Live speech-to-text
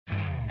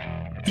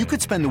You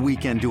could spend the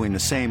weekend doing the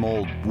same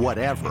old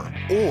whatever,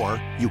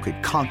 or you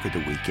could conquer the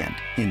weekend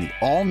in the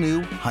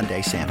all-new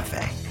Hyundai Santa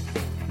Fe.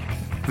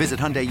 Visit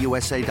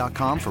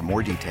HyundaiUSA.com for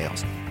more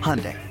details.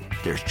 Hyundai,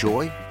 there's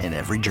joy in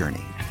every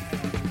journey.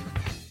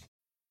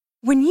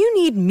 When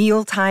you need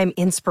mealtime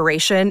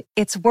inspiration,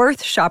 it's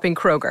worth shopping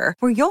Kroger,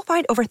 where you'll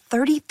find over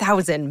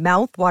 30,000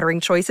 mouth-watering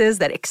choices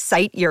that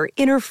excite your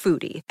inner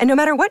foodie. And no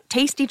matter what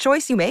tasty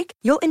choice you make,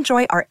 you'll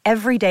enjoy our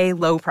everyday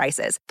low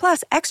prices,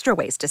 plus extra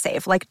ways to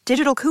save, like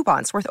digital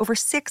coupons worth over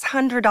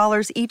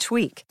 $600 each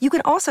week. You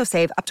can also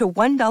save up to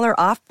 $1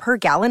 off per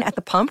gallon at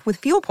the pump with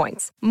fuel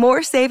points.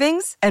 More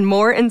savings and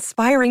more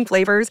inspiring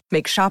flavors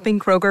make shopping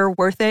Kroger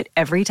worth it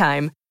every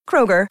time.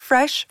 Kroger,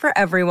 fresh for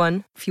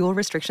everyone. Fuel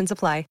restrictions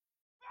apply.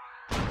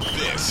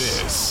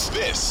 This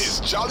is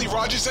Jolly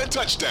Rogers and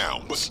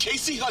Touchdown with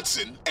Casey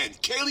Hudson and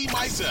Kaylee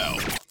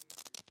Mizell.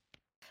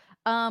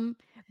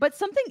 But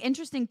something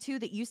interesting too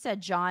that you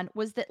said, John,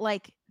 was that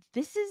like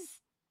this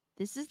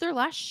is their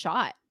last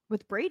shot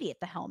with Brady at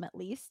the helm, at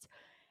least.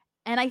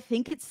 And I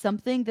think it's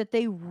something that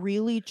they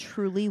really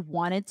truly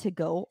wanted to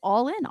go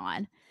all in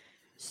on.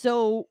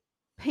 So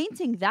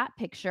painting that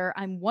picture,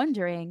 I'm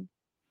wondering,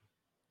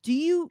 do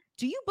you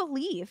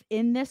believe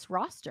in this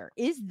roster?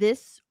 Is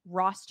this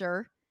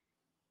roster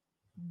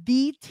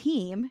the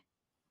team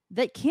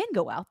that can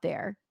go out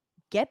there,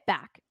 get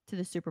back to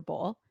the Super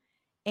Bowl,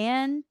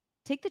 and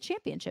take the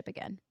championship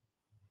again?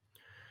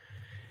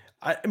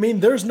 I mean,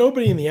 there's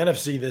nobody in the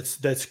NFC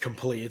that's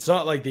complete. It's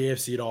not like the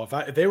AFC at all.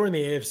 If they were in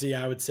the AFC,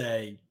 I would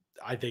say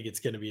I think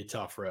it's going to be a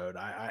tough road.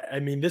 I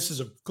mean, this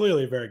is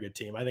clearly a very good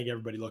team. I think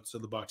everybody looks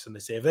at the Bucs and they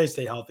say if they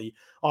stay healthy,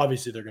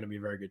 obviously they're going to be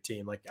a very good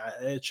team. Like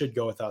it should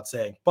go without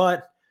saying.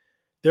 But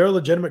there are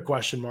legitimate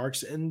question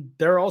marks, and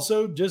there are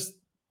also just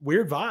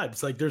weird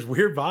vibes. Like there's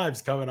weird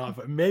vibes coming off.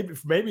 Maybe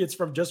it's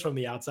from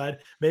the outside.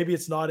 Maybe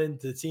it's not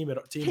into the team side.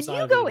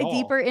 Can you go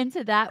deeper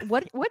into that?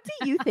 What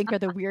do you think are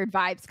the weird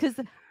vibes? Because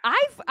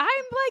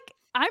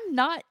I'm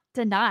not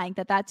denying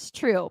that that's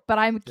true, but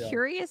I'm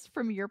curious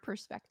from your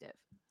perspective.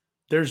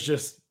 There's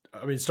just,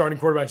 I mean, starting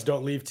quarterbacks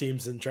don't leave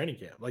teams in training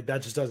camp. Like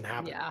that just doesn't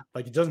happen. Yeah.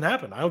 Like it doesn't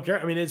happen. I don't care.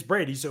 I mean, it's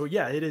Brady, so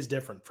yeah, it is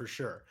different for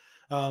sure.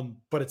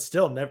 But it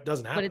still never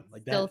doesn't happen. But it's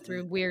like still that,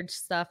 through weird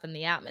stuff in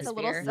the atmosphere.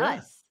 It's a little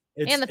sus.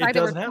 And the fact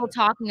that we're still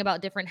talking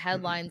about different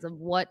headlines of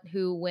what,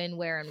 who, when,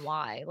 where, and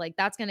why. Like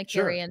that's going to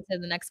carry into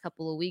the next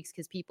couple of weeks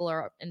because people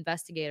are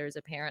investigators.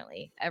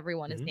 Apparently,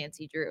 everyone is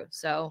Nancy Drew.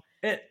 So,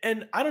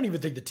 and I don't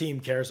even think the team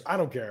cares. I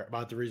don't care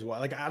about the reason why.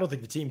 Like I don't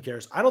think the team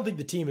cares. I don't think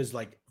the team is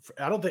like.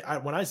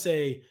 When I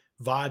say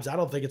vibes, I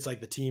don't think it's like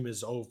the team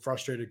is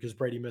frustrated because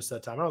Brady missed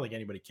that time. I don't think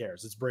anybody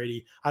cares. It's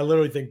Brady. I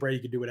literally think Brady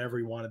could do whatever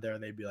he wanted there,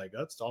 and they'd be like,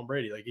 "That's Tom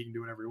Brady. Like he can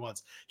do whatever he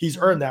wants." He's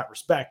earned that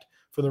respect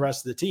from the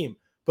rest of the team.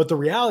 But the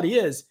reality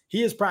is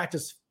he has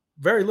practiced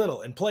very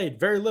little and played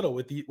very little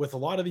with a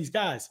lot of these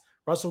guys.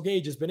 Russell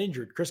Gage has been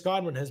injured. Chris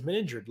Godwin has been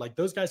injured. Like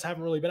those guys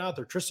haven't really been out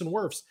there. Tristan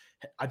Wirfs,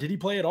 did he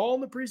play at all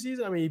in the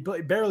preseason? I mean,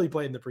 he barely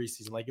played in the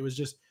preseason. Like it was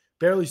just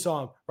barely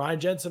saw him. Ryan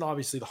Jensen,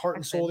 obviously the heart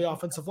and soul of the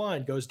offensive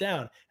line, goes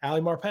down. Ali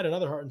Marpet,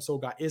 another heart and soul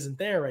guy, isn't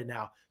there right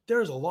now.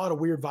 There's a lot of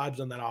weird vibes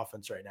on that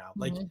offense right now.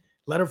 Like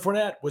Leonard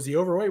Fournette, was he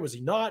overweight? Was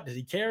he not? Did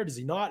he care? Does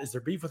he not? Is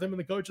there beef with him and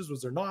the coaches?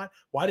 Was there not?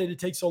 Why did it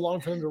take so long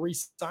for them to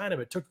re-sign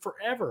him? It took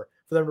forever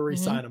for them to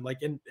re-sign him.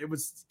 Like, and it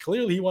was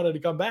clearly he wanted to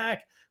come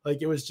back.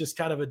 Like, it was just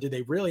kind of did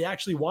they really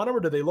actually want him, or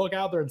did they look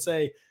out there and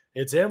say,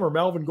 it's him or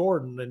Melvin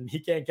Gordon and he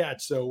can't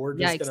catch, so we're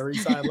just going to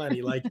re-sign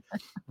Lenny? Like,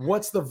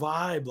 what's the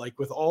vibe like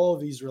with all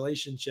of these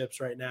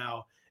relationships right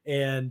now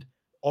and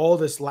all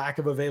this lack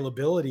of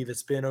availability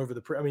that's been over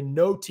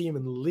no team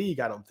in the league,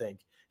 I don't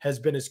think, has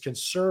been as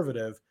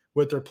conservative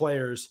with their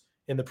players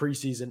in the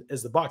preseason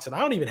as the Bucs. And I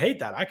don't even hate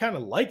that. I kind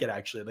of like it,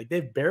 actually. Like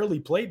they've barely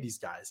played these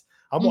guys.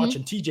 I'm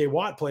watching TJ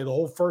Watt play the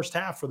whole first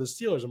half for the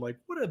Steelers. I'm like,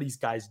 what are these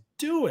guys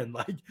doing?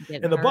 Like,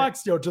 and the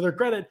Bucs, to their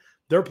credit,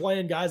 they're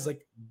playing guys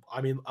like,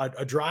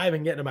 a drive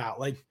and getting them out.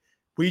 Like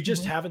we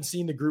just haven't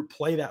seen the group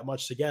play that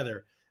much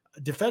together.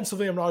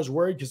 Defensively, I'm not as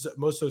worried because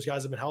most of those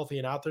guys have been healthy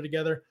and out there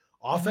together.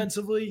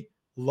 Offensively,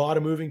 a lot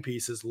of moving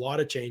pieces, a lot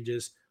of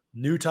changes,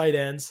 new tight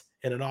ends,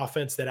 and an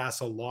offense that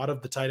asks a lot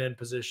of the tight end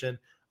position,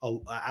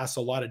 asks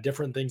a lot of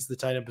different things to the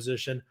tight end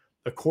position,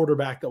 a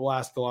quarterback that will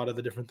ask a lot of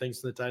the different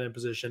things to the tight end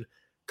position,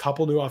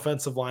 couple new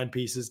offensive line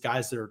pieces,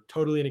 guys that are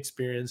totally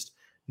inexperienced,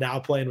 now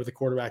playing with a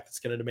quarterback that's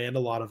going to demand a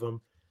lot of them.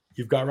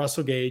 You've got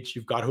Russell Gage.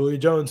 You've got Julio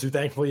Jones, who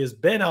thankfully has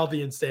been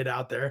healthy and stayed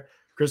out there.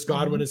 Chris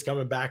Godwin is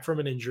coming back from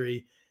an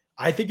injury.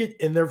 I think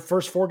in their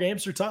first 4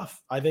 games are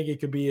tough. I think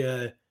it could be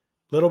a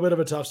little bit of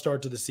a tough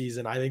start to the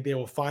season. I think they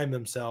will find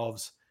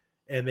themselves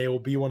and they will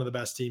be one of the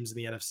best teams in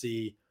the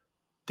NFC.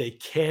 They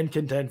can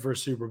contend for a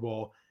Super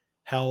Bowl.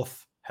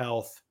 Health.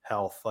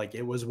 Like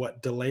it was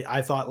what delayed.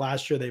 I thought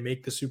last year they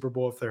make the Super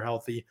Bowl if they're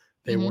healthy.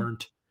 They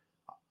weren't.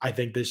 I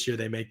think this year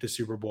they make the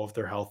Super Bowl if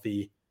they're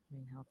healthy.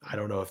 I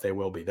don't know if they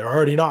will be. They're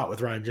already not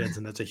with Ryan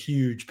Jensen. That's a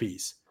huge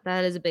piece.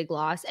 That is a big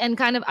loss. And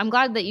I'm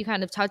glad that you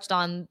kind of touched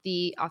on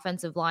the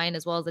offensive line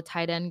as well as the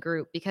tight end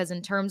group, because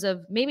in terms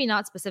of maybe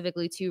not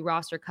specifically to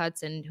roster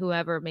cuts and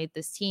whoever made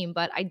this team,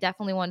 but I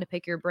definitely wanted to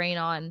pick your brain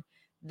on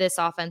this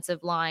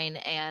offensive line.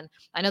 And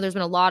I know there's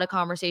been a lot of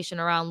conversation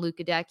around Luke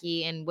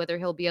Goedeke and whether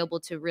he'll be able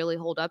to really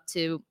hold up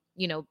to,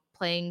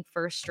 playing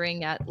first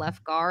string at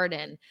left guard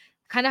and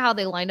kind of how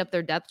they lined up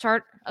their depth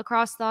chart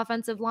across the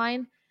offensive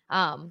line.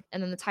 And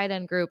then the tight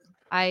end group,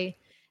 I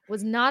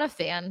was not a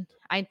fan.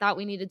 I thought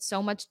we needed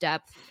so much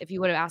depth if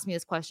you would have asked me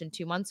this question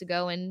 2 months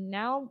ago. And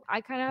now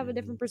I kind of have a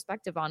different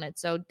perspective on it.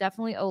 So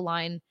definitely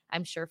O-line.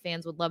 I'm sure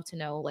fans would love to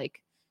know,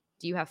 like,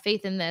 do you have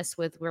faith in this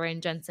with Ryan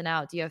Jensen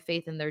out? Do you have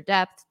faith in their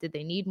depth? Did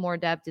they need more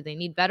depth? Did they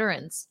need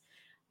veterans?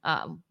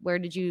 Where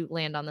did you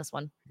land on this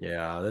one?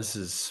 Yeah,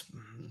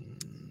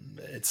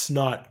 it's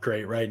not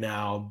great right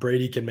now.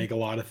 Brady can make a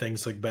lot of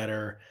things look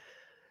better.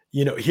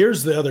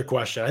 Here's the other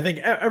question. I think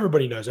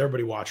everybody knows,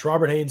 everybody watched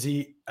Robert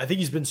Hainsey. I think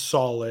he's been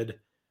solid.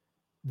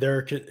 There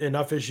are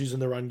enough issues in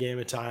the run game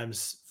at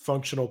times.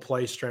 Functional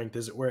play strength,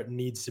 is it where it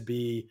needs to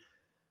be?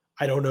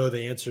 I don't know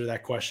the answer to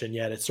that question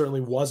yet. It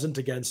certainly wasn't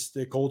against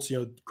the Colts.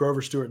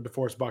 Grover Stewart and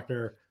DeForest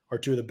Buckner are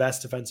two of the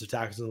best defensive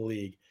tackles in the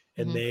league,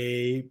 and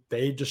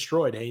they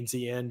destroyed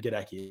Hainsey and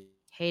Goedeke.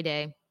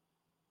 Heyday.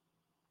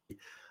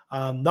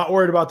 Not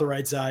worried about the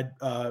right side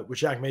with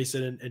Shaq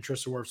Mason and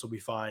Tristan Wirfs will be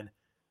fine.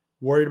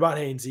 Worried about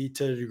Hainsey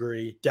to a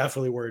degree.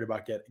 Definitely worried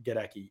about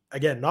Goedeke.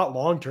 Again, not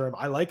long-term.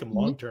 I like him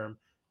long-term.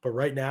 But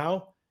right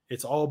now,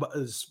 it's all about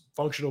his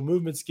functional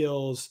movement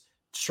skills,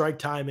 strike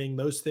timing.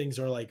 Those things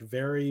are like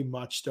very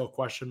much still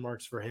question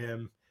marks for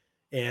him.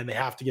 And they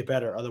have to get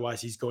better.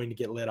 Otherwise, he's going to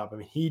get lit up. I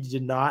mean, he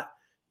did not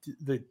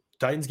 – the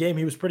Titans game,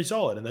 he was pretty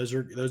solid. And those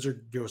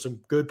are some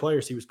good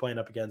players he was playing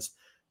up against.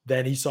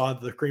 Then he saw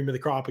the cream of the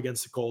crop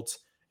against the Colts,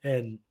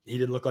 and he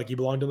didn't look like he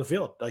belonged on the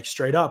field. Like,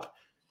 straight up.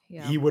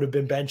 Yeah. He would have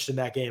been benched in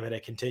that game had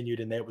it continued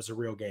and it was a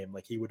real game.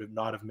 Like, he would have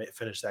not have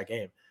finished that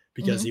game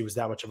because he was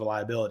that much of a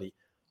liability.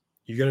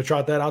 You're going to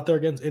trot that out there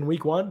against in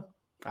week 1?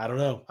 I don't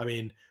know. I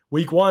mean,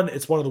 week 1,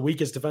 it's one of the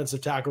weakest defensive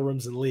tackle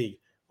rooms in the league.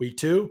 Week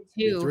 2,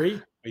 week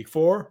 3, week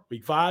 4,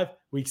 week 5,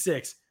 week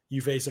 6,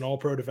 you face an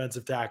all-pro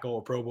defensive tackle,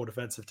 a Pro Bowl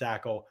defensive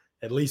tackle,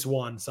 at least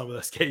one, some of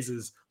those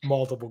cases,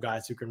 multiple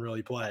guys who can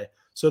really play.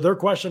 So they're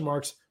question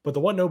marks, but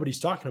the one nobody's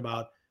talking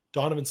about,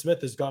 Donovan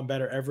Smith has gotten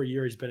better every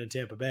year he's been in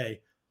Tampa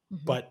Bay.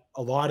 But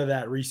a lot of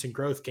that recent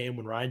growth came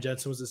when Ryan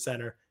Jensen was the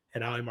center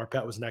and Ali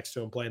Marpet was next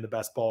to him playing the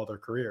best ball of their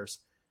careers.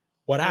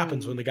 What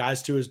happens when the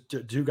guys two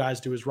guys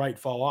to his right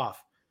fall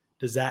off?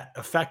 Does that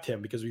affect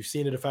him? Because we've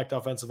seen it affect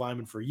offensive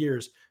linemen for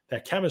years.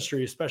 That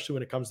chemistry, especially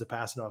when it comes to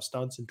passing off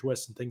stunts and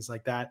twists and things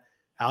like that.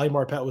 Ali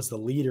Marpet was the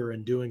leader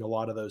in doing a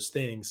lot of those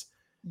things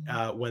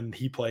when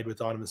he played with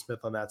Donovan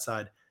Smith on that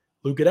side.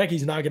 Luke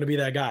Goedeke's not going to be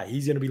that guy.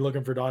 He's going to be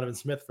looking for Donovan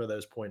Smith for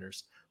those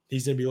pointers.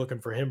 He's going to be looking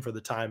for him for the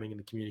timing and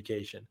the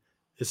communication.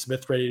 Is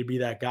Smith ready to be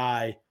that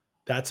guy?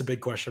 That's a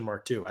big question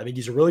mark too. I think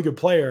he's a really good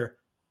player,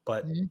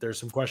 but there's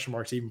some question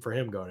marks even for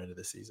him going into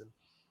this season.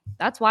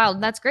 That's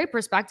wild. That's great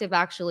perspective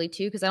actually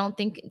too, because I don't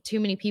think too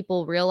many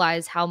people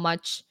realize how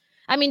much,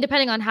 I mean,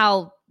 depending on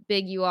how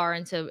big you are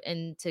into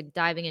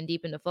diving in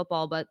deep into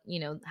football, but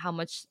how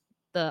much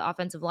the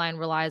offensive line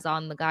relies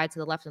on the guy to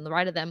the left and the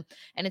right of them.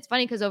 And it's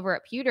funny because over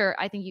at Pewter,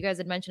 I think you guys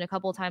had mentioned a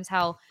couple of times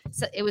how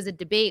it was a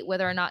debate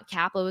whether or not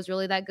Kappa was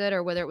really that good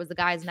or whether it was the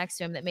guys next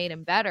to him that made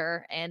him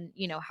better and,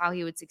 how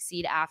he would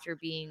succeed after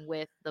being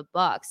with the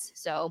Bucs.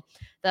 So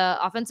the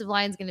offensive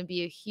line is going to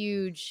be a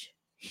huge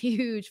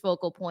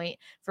focal point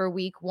for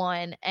week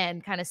 1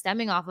 and kind of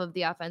stemming off of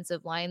the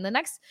offensive line. The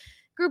next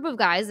group of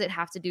guys that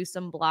have to do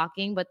some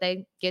blocking, but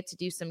they get to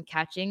do some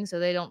catching, so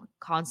they don't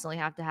constantly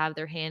have to have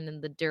their hand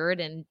in the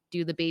dirt and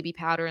do the baby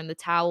powder and the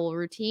towel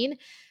routine.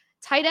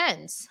 Tight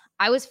ends.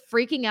 I was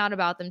freaking out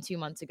about them 2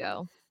 months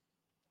ago.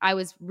 I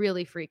was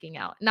really freaking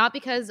out. Not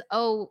because,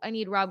 I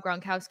need Rob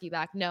Gronkowski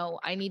back. No,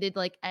 I needed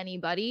like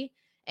anybody.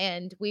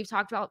 And we've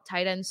talked about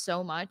tight ends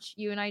so much,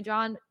 you and I,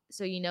 John.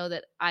 So you know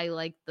that I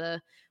like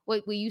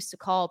what we used to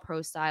call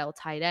pro style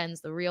tight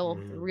ends, the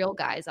real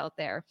guys out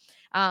there.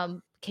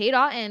 Cade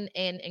Otton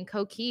and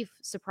Ko Kieft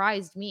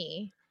surprised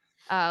me.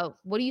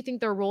 What do you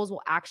think their roles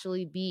will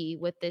actually be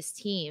with this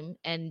team?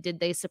 And did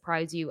they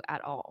surprise you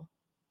at all?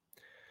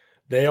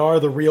 They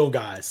are the real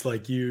guys,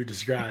 like you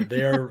described.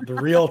 They are the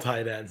real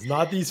tight ends,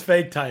 not these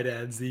fake tight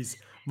ends. These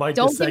Mike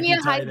Don't give me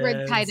a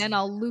hybrid tight end.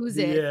 I'll lose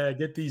it. Yeah,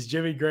 get these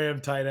Jimmy Graham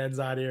tight ends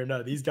out of here.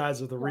 No, these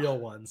guys are the real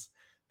ones.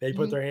 They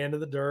put their hand in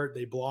the dirt.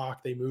 They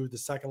block. They move the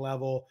second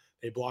level.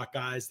 They block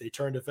guys. They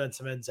turn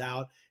defensive ends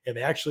out. And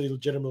they actually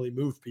legitimately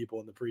move people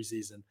in the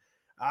preseason.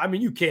 I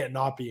mean, you can't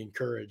not be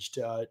encouraged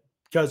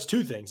because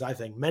two things, I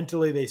think.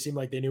 Mentally, they seemed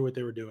like they knew what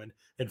they were doing.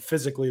 And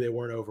physically, they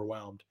weren't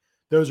overwhelmed.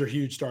 Those are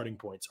huge starting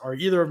points. Are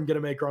either of them going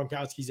to make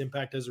Gronkowski's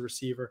impact as a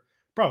receiver?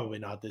 Probably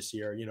not this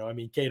year.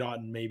 Cade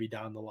Otton maybe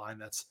down the line.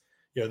 That's,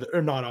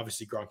 they're not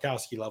obviously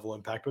Gronkowski level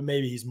impact, but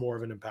maybe he's more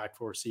of an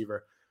impactful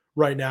receiver.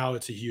 Right now,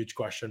 it's a huge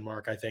question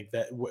mark. I think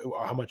that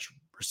how much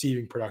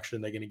receiving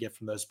production they're going to get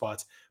from those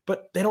spots,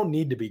 but they don't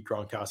need to be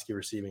Gronkowski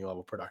receiving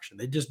level production.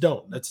 They just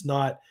don't. That's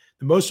not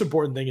the most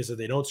important thing. Is that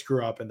they don't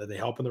screw up and that they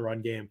help in the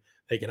run game.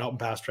 They can help in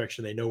pass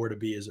protection. They know where to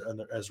be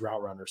as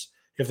route runners.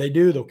 If they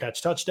do, they'll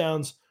catch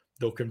touchdowns.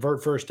 They'll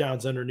convert first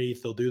downs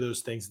underneath. They'll do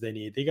those things they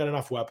need. They got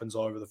enough weapons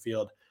all over the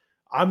field.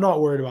 I'm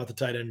not worried about the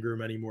tight end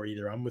room anymore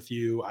either. I'm with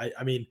you.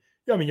 I mean,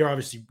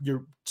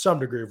 you're some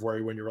degree of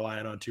worry when you're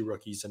relying on 2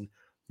 rookies, and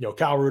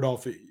Cal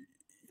Rudolph, he's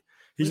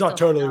We not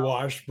still don't totally know.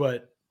 washed,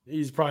 but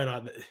he's probably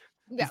not.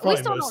 Yeah, He's we probably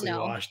still don't mostly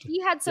know. washed. He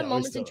had some Yeah, we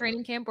moments still in don't know.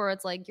 training camp where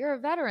it's like, you're a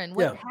veteran.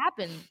 What Yeah.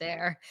 happened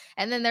there?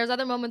 And then there's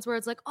other moments where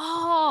it's like,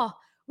 oh,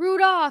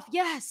 Rudolph,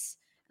 yes,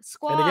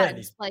 squad. And again,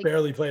 he's like,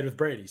 barely played with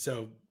Brady,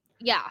 so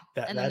yeah.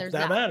 that And then there's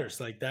that that. matters.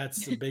 Like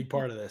that's a big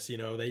part of this. You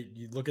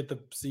look at the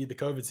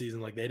COVID season,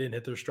 like they didn't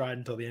hit their stride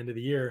until the end of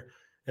the year,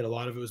 and a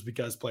lot of it was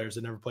because players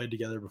that never played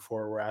together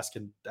before were asked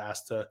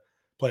to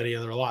play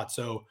together a lot.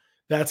 So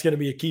that's going to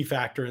be a key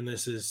factor in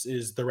this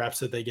is the reps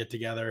that they get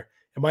together.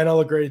 It might not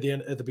look great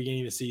at the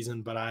beginning of the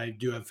season, but I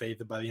do have faith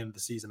that by the end of the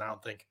season, I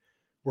don't think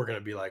we're going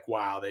to be like,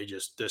 wow,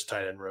 this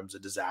tight end room's a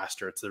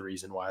disaster. It's the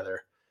reason why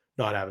they're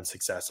not having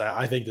success.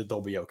 I think that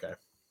they'll be okay.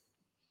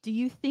 Do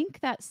you think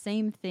that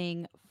same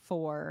thing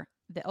for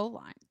the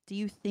O-line? Do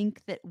you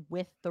think that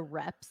with the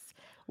reps,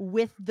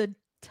 with the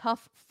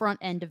tough front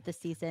end of the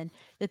season,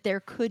 that there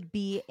could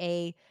be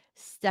a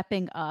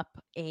stepping up,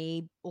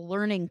 a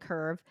learning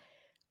curve,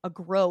 a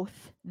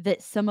growth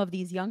that some of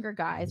these younger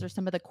guys or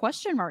some of the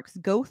question marks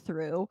go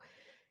through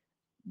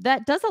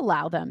that does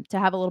allow them to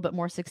have a little bit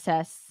more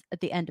success at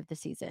the end of the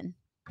season?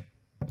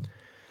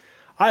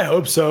 I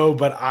hope so,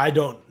 but I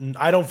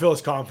don't feel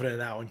as confident in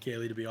that one,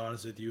 Kaylee, to be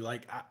honest with you.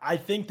 Like I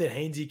think that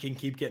Hainsey can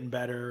keep getting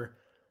better.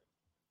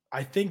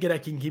 I think that I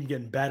can keep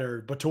getting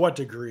better, but to what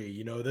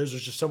degree? Those are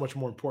just so much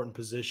more important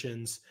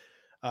positions.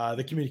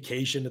 The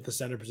communication at the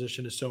center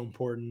position is so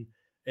important.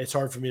 It's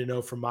hard for me to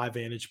know from my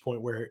vantage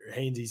point where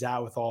Hainsey's at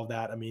with all of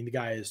that. I mean, the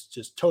guy is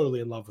just totally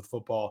in love with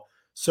football.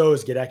 So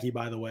is Goedeke,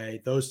 by the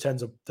way. Those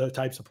types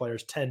of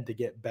players tend to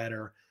get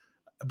better.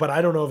 But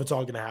I don't know if it's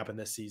all going to happen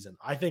this season.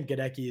 I think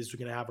Goedeke is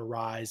going to have a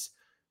rise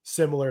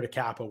similar to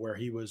Kappa, where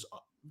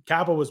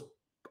Kappa was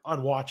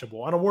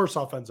unwatchable on a worse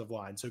offensive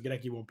line. So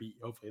Goedeke won't be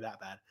hopefully that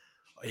bad.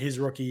 His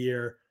rookie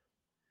year,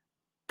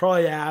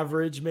 probably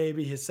average,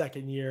 maybe his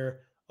second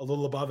year, a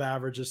little above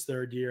average his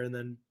third year, and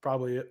then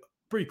probably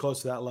pretty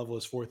close to that level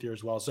his fourth year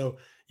as well. So,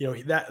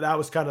 that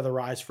was kind of the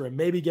rise for him.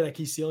 Maybe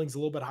Goedeke's ceiling's a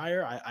little bit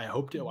higher. I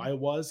hoped I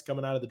was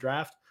coming out of the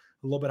draft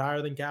a little bit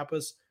higher than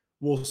Kappa's.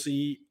 We'll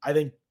see. I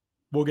think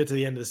we'll get to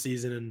the end of the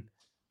season, and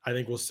I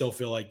think we'll still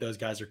feel like those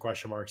guys are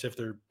question marks. If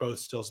they're both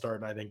still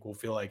starting, I think we'll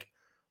feel like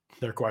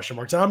they're question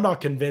marks. And I'm not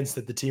convinced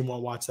that the team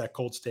won't watch that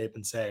Colts tape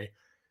and say,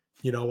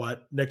 you know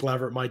what, Nick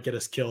Leverett might get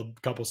us killed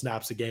a couple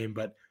snaps a game,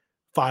 but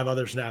 5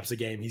 other snaps a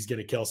game, he's going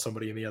to kill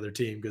somebody in the other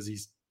team because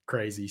he's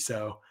crazy.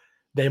 So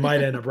they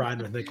might end up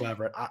riding with Nick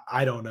Leverett.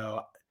 I don't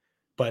know.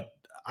 But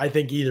I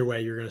think either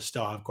way, you're going to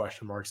still have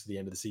question marks at the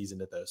end of the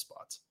season at those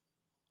spots.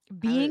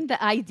 Being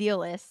the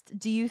idealist,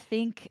 do you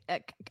think,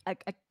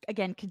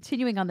 again,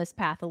 continuing on this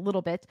path a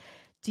little bit,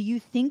 do you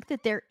think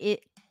that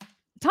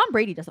Tom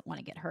Brady doesn't want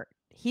to get hurt?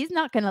 He's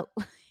not going to,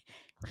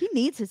 he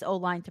needs his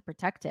O-line to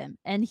protect him.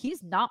 And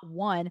he's not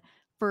one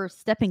for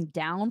stepping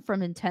down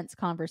from intense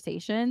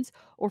conversations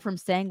or from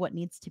saying what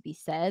needs to be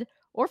said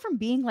or from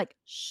being like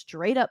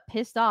straight up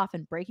pissed off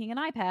and breaking an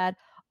iPad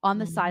on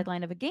the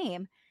sideline of a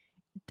game.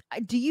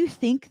 Do you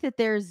think that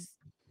there's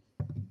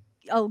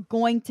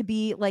going to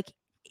be like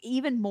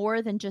even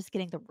more than just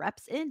getting the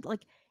reps in,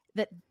 like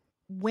that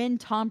when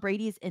Tom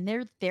Brady is in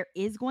there, there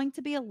is going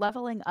to be a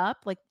leveling up,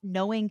 like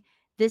knowing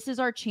this is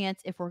our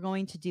chance if we're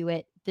going to do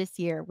it this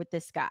year with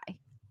this guy?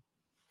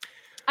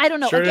 I don't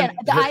know. Sure Again,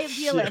 the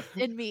idealist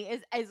in me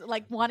is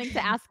like wanting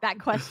to ask that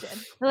question.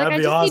 Like, That'd I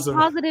be just awesome.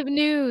 need positive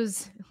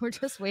news. We're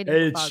just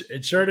waiting.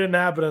 It sure didn't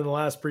happen in the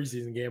last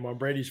preseason game. On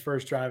Brady's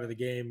first drive of the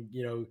game,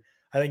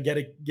 I think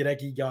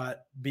Goedeke got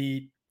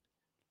beat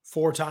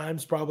 4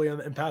 times probably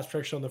in pass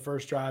protection on the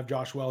first drive.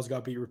 Josh Wells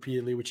got beat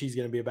repeatedly, which he's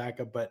going to be a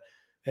backup,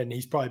 and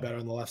he's probably better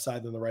on the left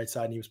side than the right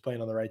side, and he was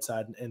playing on the right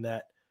side in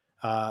that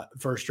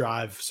first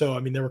drive. So, I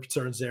mean, there were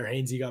concerns there.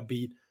 Hainsey got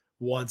beat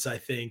once, I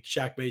think.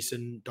 Shaq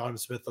Mason, Donovan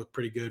Smith looked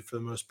pretty good for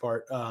the most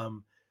part.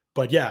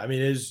 But yeah, I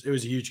mean, it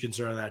was a huge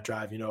concern on that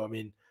drive. I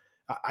mean,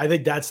 I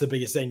think that's the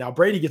biggest thing. Now,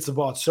 Brady gets the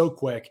ball so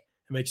quick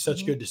and makes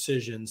such good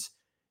decisions.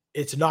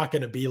 It's not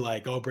going to be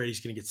like, oh, Brady's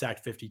going to get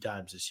sacked 50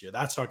 times this year.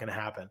 That's not going to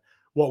happen.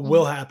 What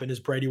will happen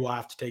is Brady will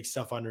have to take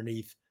stuff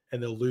underneath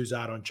and they'll lose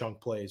out on chunk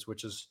plays,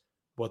 which is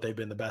what they've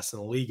been the best in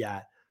the league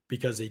at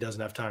because he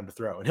doesn't have time to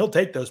throw. And he'll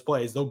take those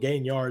plays. They'll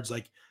gain yards.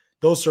 Like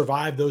they'll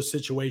survive those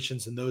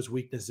situations and those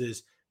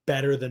weaknesses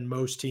better than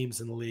most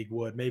teams in the league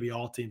would, maybe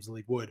all teams in the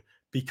league would,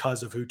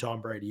 because of who Tom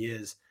Brady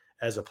is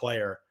as a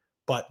player.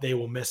 But they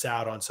will miss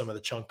out on some of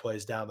the chunk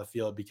plays down the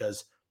field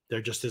because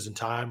there just isn't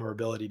time or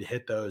ability to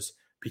hit those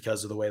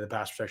because of the way the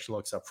pass protection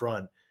looks up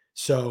front.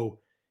 So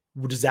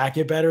does that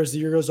get better as the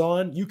year goes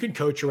on? You can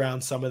coach around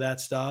some of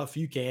that stuff.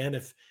 You can.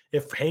 If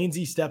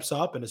Hainsey steps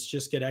up and it's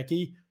just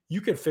Goedeke,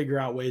 you can figure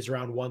out ways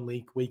around one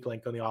weak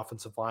link on the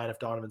offensive line if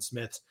Donovan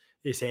Smith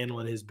is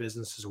handling his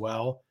business as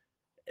well.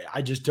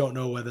 I just don't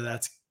know whether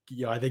that's,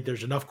 I think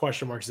there's enough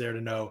question marks there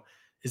to know,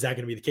 is that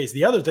going to be the case?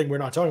 The other thing we're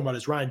not talking about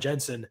is Ryan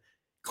Jensen.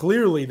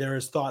 Clearly there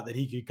is thought that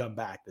he could come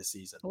back this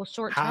season. Well,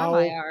 short-term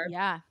IR.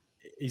 Yeah.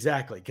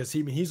 Exactly, because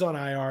he's on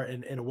IR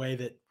in a way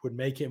that would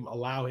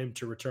allow him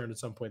to return at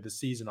some point this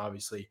season,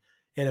 obviously.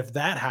 And if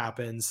that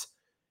happens,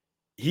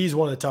 he's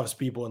one of the toughest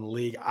people in the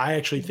league. I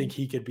actually think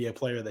he could be a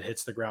player that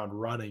hits the ground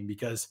running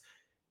because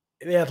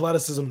the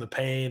athleticism, the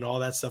pain, all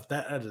that stuff,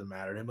 that doesn't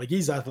matter to him. Like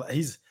he's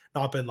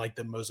not been like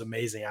the most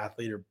amazing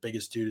athlete or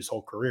biggest dude his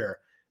whole career.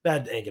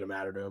 That ain't gonna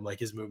matter to him. Like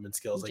his movement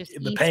skills, like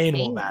the pain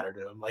won't matter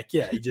to him. Like,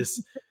 yeah, he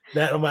just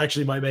that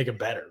actually might make him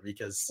better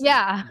because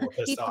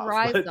he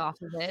thrives off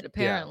of it,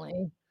 apparently.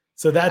 Yeah.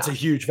 So that's a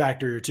huge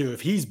factor too.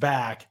 If he's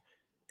back,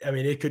 I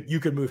mean, you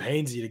could move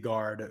Hainsey to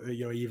guard,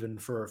 even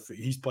for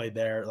he's played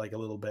there like a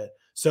little bit.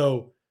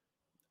 So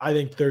I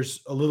think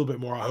there's a little bit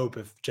more hope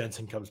if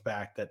Jensen comes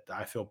back that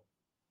I feel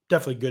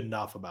definitely good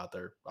enough about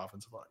their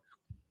offensive line.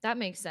 That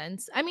makes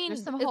sense. I mean,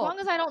 as long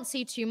as I don't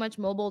see too much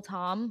mobile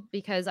Tom,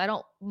 because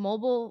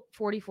mobile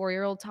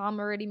 44-year-old Tom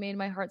already made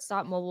my heart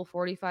stop. Mobile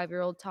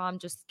 45-year-old Tom,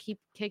 just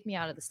kick me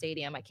out of the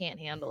stadium. I can't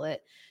handle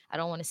it. I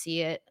don't want to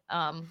see it,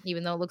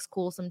 even though it looks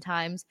cool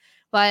sometimes.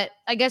 But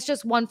I guess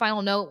just one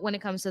final note when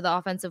it comes to the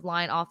offensive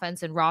line,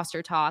 offense and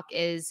roster talk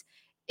is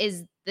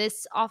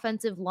this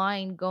offensive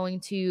line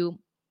going to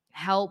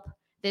help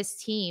this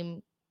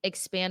team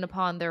expand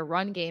upon their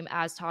run game,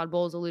 as Todd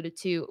Bowles alluded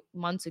to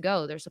months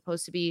ago? They're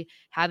supposed to be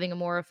having a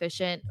more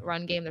efficient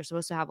run game. They're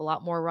supposed to have a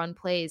lot more run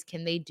plays.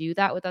 Can they do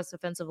that with this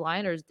offensive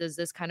line, or does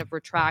this kind of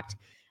retract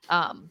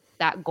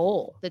that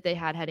goal that they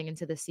had heading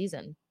into this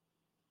season?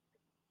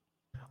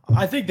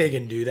 I think they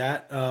can do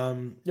that.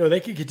 They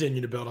can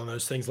continue to build on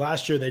those things.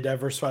 Last year, they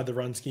diversified the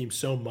run scheme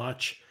so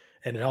much,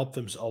 and it helped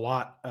them a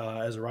lot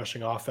as a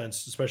rushing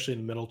offense, especially in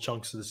the middle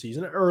chunks of the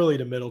season, early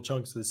to middle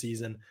chunks of the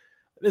season.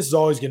 This is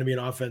always going to be an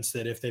offense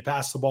that if they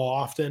pass the ball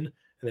often and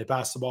they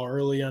pass the ball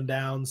early on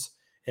downs,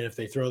 and if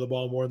they throw the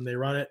ball more than they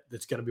run it,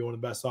 it's going to be one of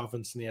the best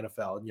offenses in the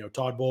NFL. And,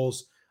 Todd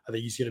Bowles, I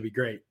think he's going to be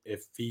great.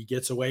 If he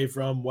gets away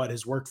from what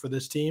has worked for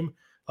this team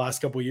the last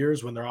couple of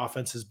years when their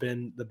offense has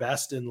been the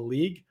best in the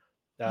league,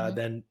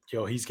 then,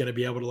 he's going to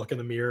be able to look in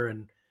the mirror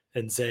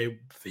and say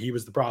he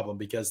was the problem,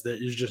 because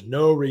there's just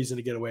no reason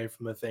to get away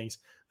from the things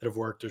that have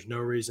worked. There's no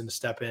reason to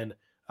step in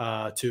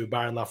to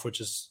Byron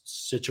Leftwich's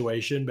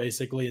situation,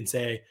 basically, and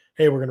say,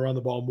 hey, we're going to run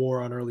the ball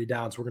more on early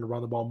downs. We're going to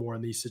run the ball more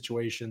in these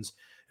situations.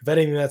 If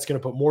anything, that's going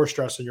to put more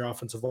stress on your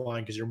offensive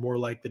line because you're more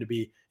likely to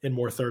be in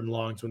more third and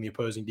longs when the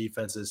opposing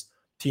defense is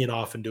teeing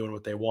off and doing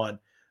what they want.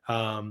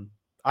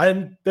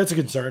 That's a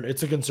concern.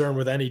 It's a concern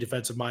with any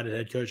defensive-minded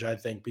head coach, I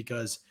think,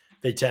 because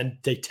they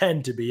tend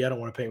to be, I don't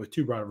want to paint with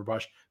too broad of a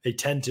brush, they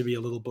tend to be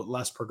a little bit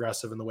less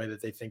progressive in the way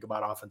that they think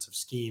about offensive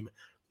scheme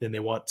than they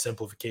want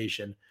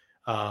simplification,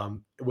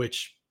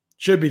 which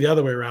should be the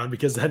other way around,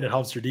 because then it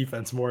helps your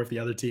defense more if the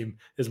other team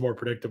is more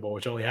predictable,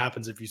 which only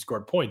happens if you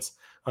scored points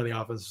on the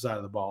offensive side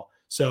of the ball.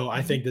 So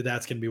I think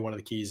that's going to be one of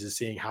the keys, is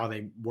seeing how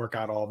they work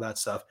out all of that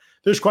stuff.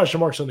 There's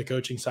question marks on the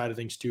coaching side of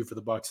things too for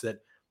the Bucs that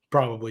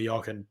probably y'all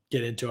can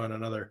get into on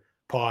another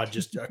pod.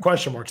 Just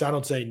question marks. I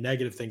don't say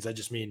negative things. I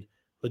just mean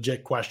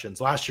legit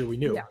questions. Last year we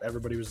knew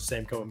everybody was the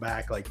same coming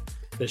back. Like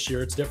this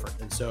year it's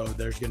different. And so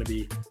there's going to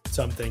be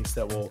some things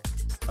that will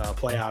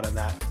play out in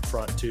that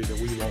front too, that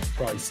we won't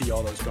probably see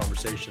all those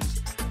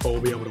conversations, but we'll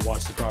be able to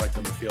watch the product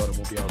on the field and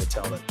we'll be able to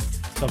tell that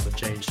something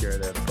changed here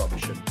that it probably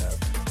shouldn't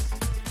have.